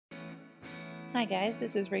Hi guys,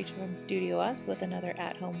 this is Rachel from StudioUs with another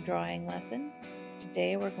at-home drawing lesson.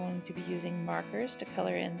 Today we're going to be using markers to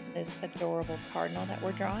color in this adorable cardinal that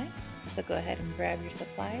we're drawing. So go ahead and grab your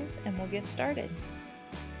supplies and we'll get started.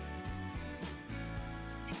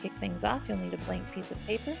 To kick things off, you'll need a blank piece of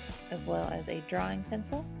paper, as well as a drawing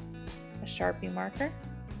pencil, a Sharpie marker,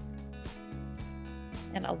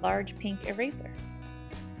 and a large pink eraser.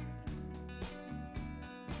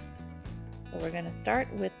 So we're going to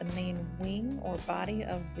start with the main wing or body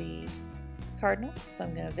of the cardinal. So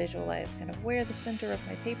I'm going to visualize kind of where the center of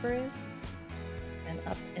my paper is. And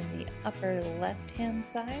up in the upper left-hand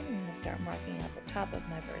side, I'm going to start marking out the top of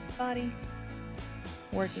my bird's body,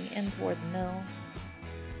 working in toward the middle,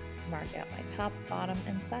 mark out my top, bottom,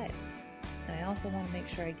 and sides. And I also want to make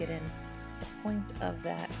sure I get in the point of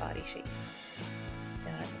that body shape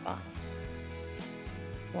down at the bottom.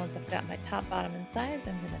 So once I've got my top, bottom, and sides,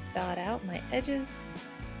 I'm going to dot out my edges,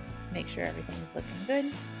 make sure everything's looking good,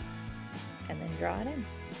 and then draw it in.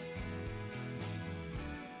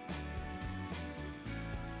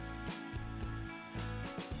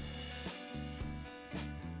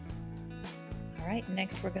 Alright,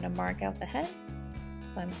 next we're going to mark out the head.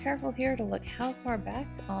 So I'm careful here to look how far back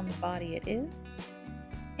on the body it is,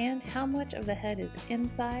 and how much of the head is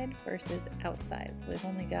inside versus outside. So we've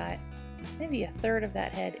only got maybe a third of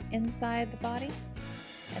that head inside the body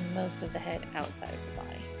and most of the head outside of the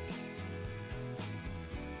body.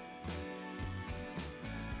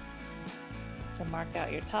 So mark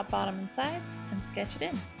out your top, bottom, and sides and sketch it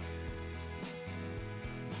in.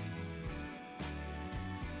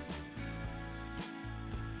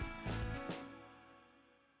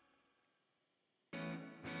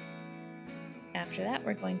 After that,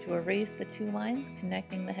 we're going to erase the two lines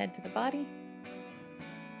connecting the head to the body,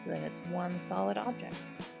 so that it's one solid object.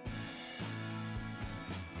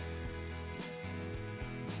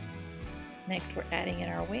 Next, we're adding in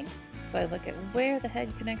our wing. So I look at where the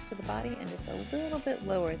head connects to the body, and just a little bit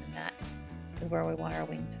lower than that is where we want our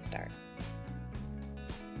wing to start.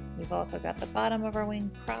 We've also got the bottom of our wing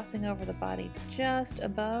crossing over the body just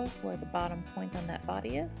above where the bottom point on that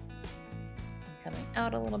body is, and coming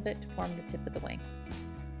out a little bit to form the tip of the wing.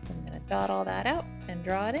 So I'm going to dot all that out and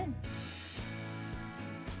draw it in.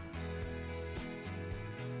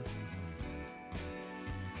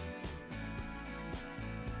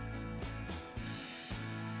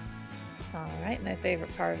 Alright, my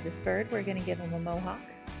favorite part of this bird, we're going to give him a mohawk.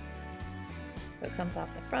 So it comes off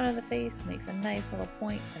the front of the face, makes a nice little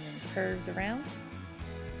point, and then curves around.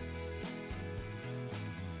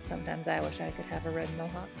 Sometimes I wish I could have a red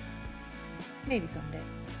mohawk. Maybe someday.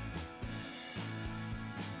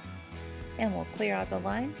 And we'll clear out the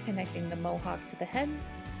line connecting the mohawk to the head.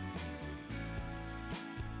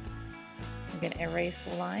 I'm going to erase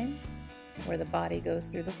the line where the body goes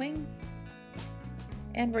through the wing.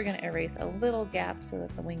 And we're going to erase a little gap so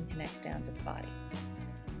that the wing connects down to the body.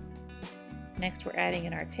 Next, we're adding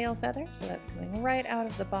in our tail feather, so that's coming right out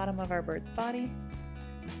of the bottom of our bird's body.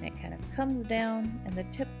 And it kind of comes down, and the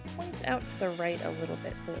tip points out to the right a little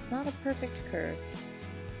bit, so it's not a perfect curve.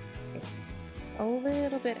 It's a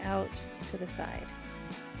little bit out to the side.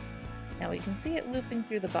 Now we can see it looping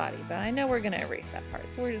through the body, but I know we're going to erase that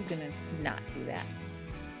part, so we're just going to not do that.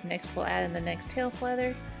 Next, we'll add in the next tail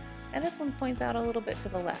feather. And this one points out a little bit to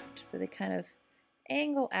the left, so they kind of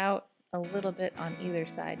angle out a little bit on either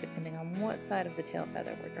side depending on what side of the tail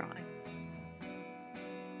feather we're drawing.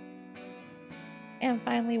 And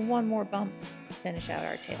finally, one more bump to finish out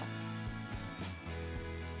our tail.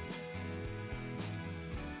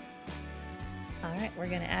 Alright, we're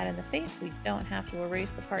going to add in the face. We don't have to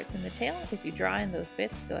erase the parts in the tail. If you draw in those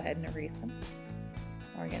bits, go ahead and erase them.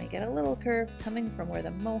 We're going to get a little curve coming from where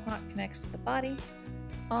the mohawk connects to the body,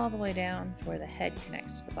 all the way down to where the head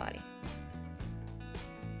connects to the body.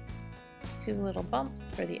 Two little bumps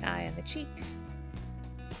for the eye and the cheek.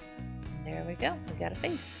 And there we go, we got a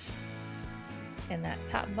face. In that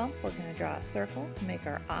top bump, we're going to draw a circle to make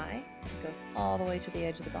our eye. It goes all the way to the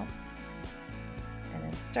edge of the bump. And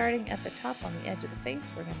then starting at the top on the edge of the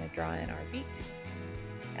face, we're going to draw in our beak.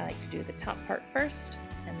 I like to do the top part first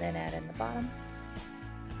and then add in the bottom.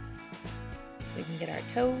 We can get our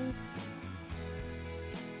toes.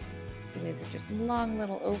 So these are just long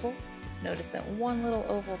little ovals. Notice that one little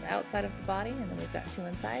oval's outside of the body, and then we've got two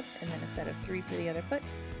inside, and then a set of three for the other foot,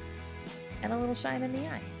 and a little shine in the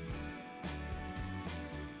eye.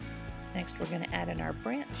 Next, we're going to add in our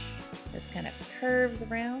branch. This kind of curves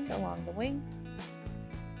around along the wing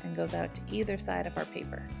and goes out to either side of our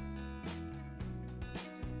paper.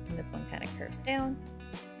 And this one kind of curves down,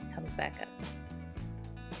 comes back up.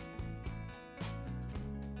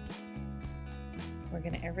 We're we're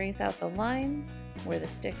going to erase out the lines where the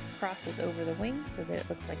stick crosses over the wing so that it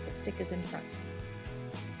looks like the stick is in front.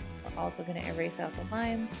 We're also going to erase out the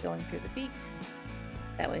lines going through the beak.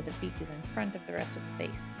 That way the beak is in front of the rest of the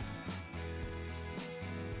face.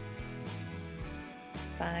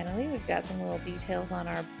 Finally, we've got some little details on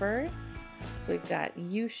our bird. So we've got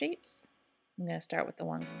U shapes. I'm going to start with the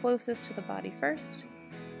one closest to the body first,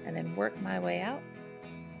 and then work my way out.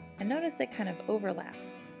 And notice they kind of overlap.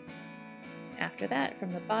 After that,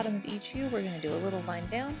 from the bottom of each U, we're going to do a little line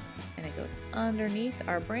down, and it goes underneath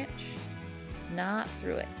our branch, not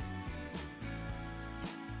through it.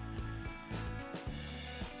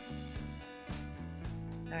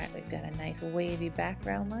 Alright, we've got a nice wavy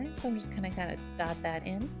background line, so I'm just going to kind of dot that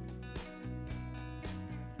in.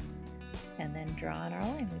 And then draw on our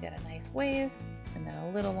line. We've got a nice wave, and then a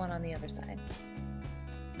little one on the other side.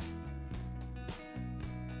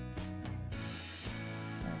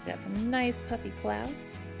 And we've got some nice puffy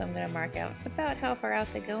clouds, so I'm going to mark out about how far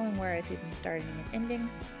out they go and where I see them starting and ending.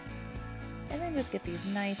 And then just get these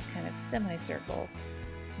nice kind of semicircles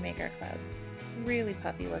to make our clouds really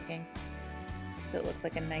puffy looking. So it looks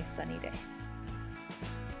like a nice sunny day.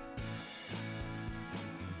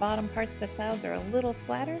 The bottom parts of the clouds are a little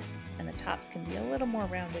flatter, and the tops can be a little more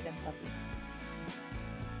rounded and puffy.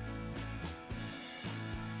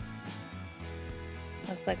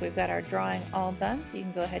 Looks like we've got our drawing all done, so you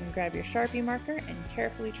can go ahead and grab your Sharpie marker and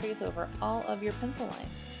carefully trace over all of your pencil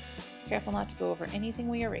lines. Careful not to go over anything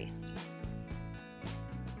we erased.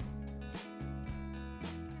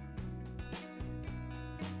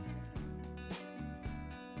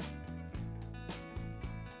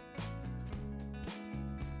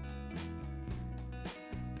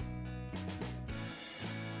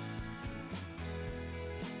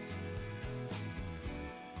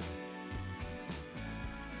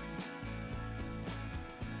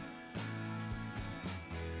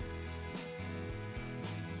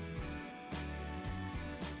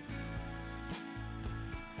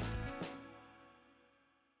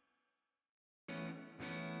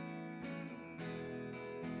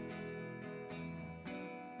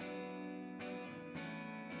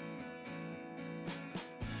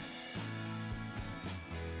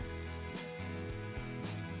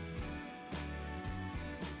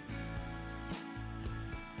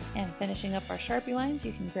 And finishing up our Sharpie lines,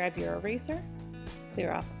 you can grab your eraser,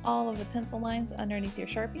 clear off all of the pencil lines underneath your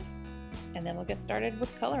Sharpie, and then we'll get started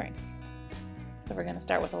with coloring. So we're going to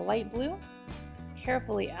start with a light blue.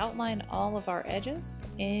 Carefully outline all of our edges,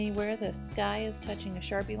 anywhere the sky is touching a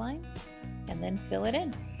Sharpie line, and then fill it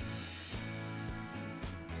in.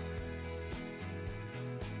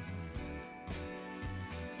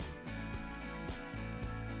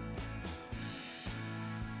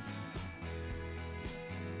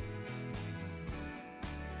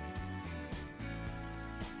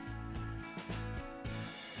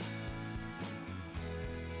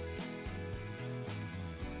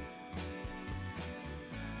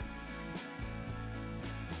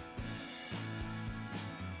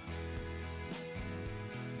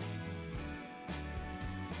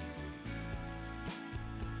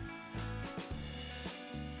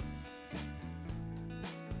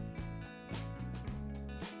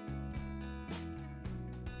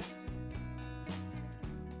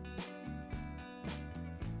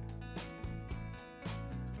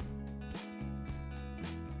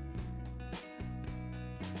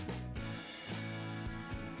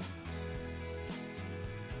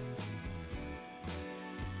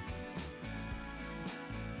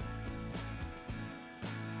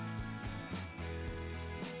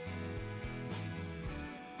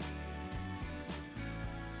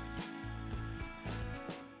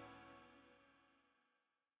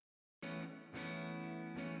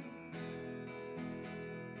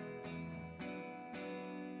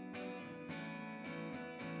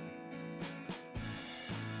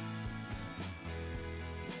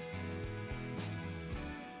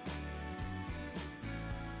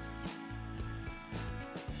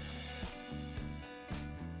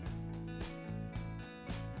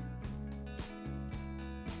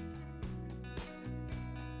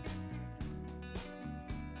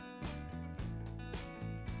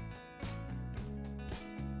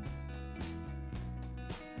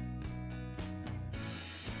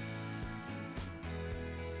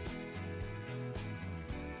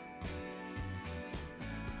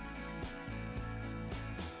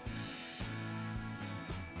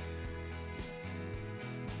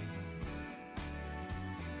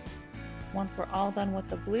 Once we're all done with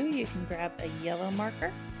the blue, you can grab a yellow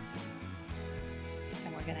marker.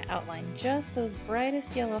 And we're going to outline just those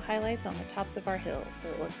brightest yellow highlights on the tops of our hills so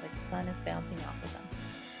it looks like the sun is bouncing off of them.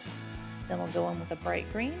 Then we'll go in with a bright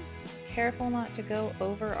green. Careful not to go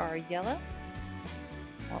over our yellow.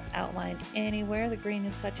 We'll outline anywhere the green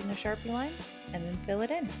is touching a Sharpie line, and then fill it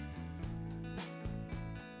in.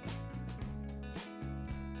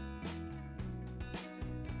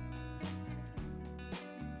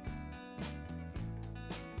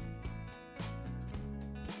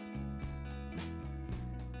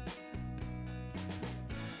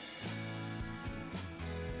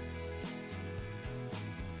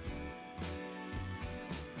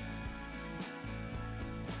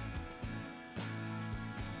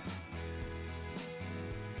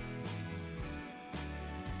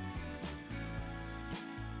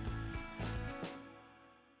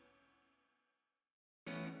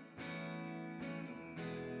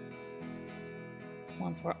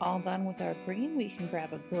 Once we're all done with our green, we can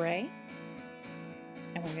grab a gray,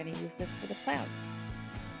 and we're going to use this for the clouds.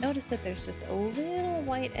 Notice that there's just a little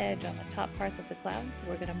white edge on the top parts of the clouds, so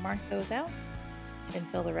we're going to mark those out, then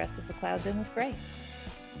fill the rest of the clouds in with gray.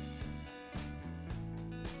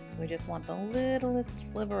 So we just want the littlest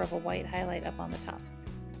sliver of a white highlight up on the tops.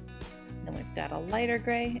 Then we've got a lighter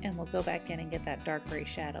gray, and we'll go back in and get that dark gray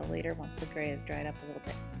shadow later once the gray has dried up a little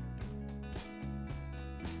bit.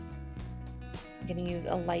 I'm going to use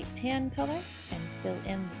a light tan color and fill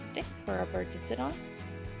in the stick for our bird to sit on.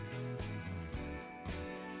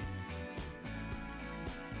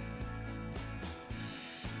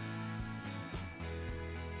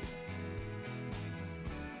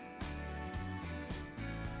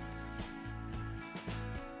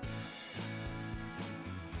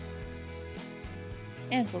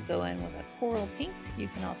 And we'll go in with a coral pink. You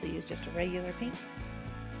can also use just a regular pink.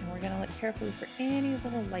 And we're going to look carefully for any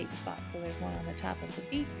little light spots. So there's one on the top of the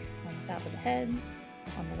beak, on the top of the head,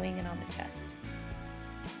 on the wing, and on the chest.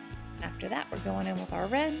 After that, we're going in with our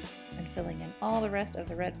red and filling in all the rest of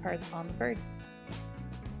the red parts on the bird.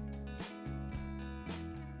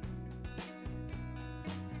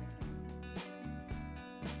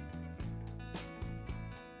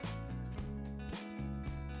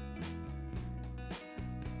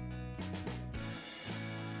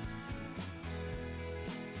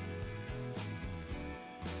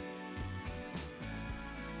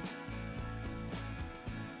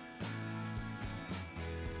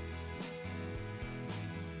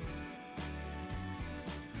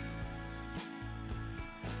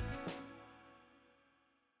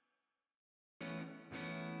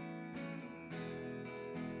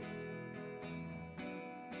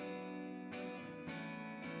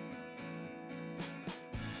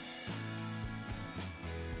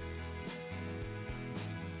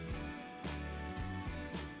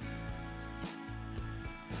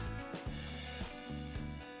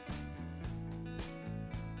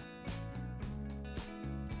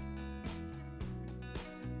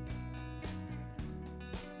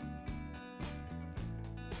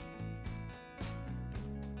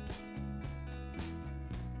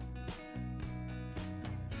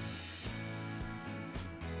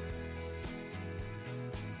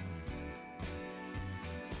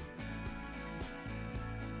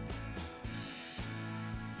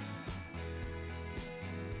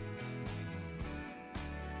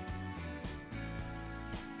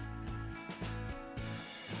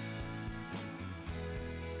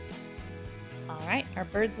 Alright, our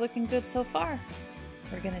bird's looking good so far.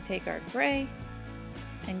 We're going to take our gray,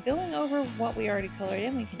 and going over what we already colored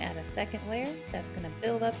in, we can add a second layer that's going to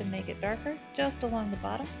build up and make it darker just along the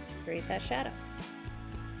bottom to create that shadow.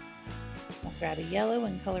 We'll grab a yellow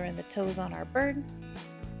and color in the toes on our bird.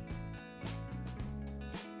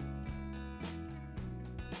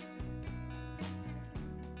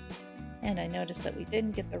 And I noticed that we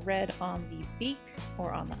didn't get the red on the beak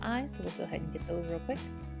or on the eye, so let's go ahead and get those real quick.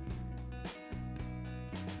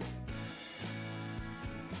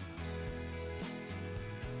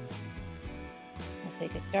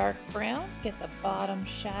 Take a dark brown, get the bottom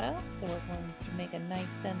shadow, so we're going to make a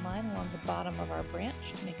nice thin line along the bottom of our branch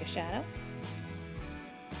to make a shadow.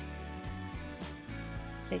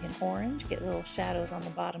 Take an orange, get little shadows on the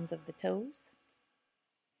bottoms of the toes.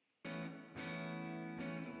 And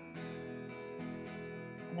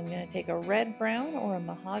I'm going to take a red brown or a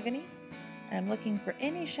mahogany, and I'm looking for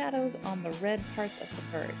any shadows on the red parts of the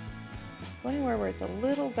bird. So anywhere where it's a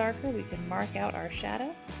little darker, we can mark out our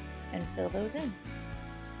shadow and fill those in.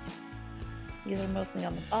 These are mostly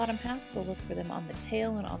on the bottom half, so look for them on the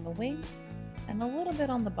tail and on the wing, and a little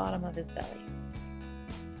bit on the bottom of his belly.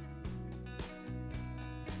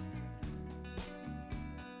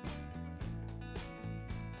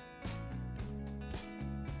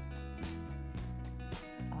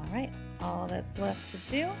 Alright, all that's left to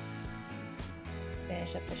do,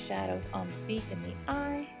 finish up the shadows on the beak and the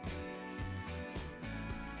eye,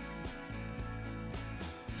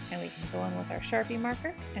 And we can go in with our Sharpie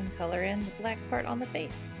marker and color in the black part on the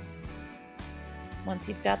face. Once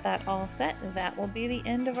you've got that all set, that will be the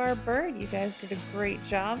end of our bird. You guys did a great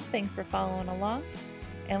job. Thanks for following along,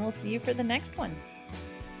 and we'll see you for the next one.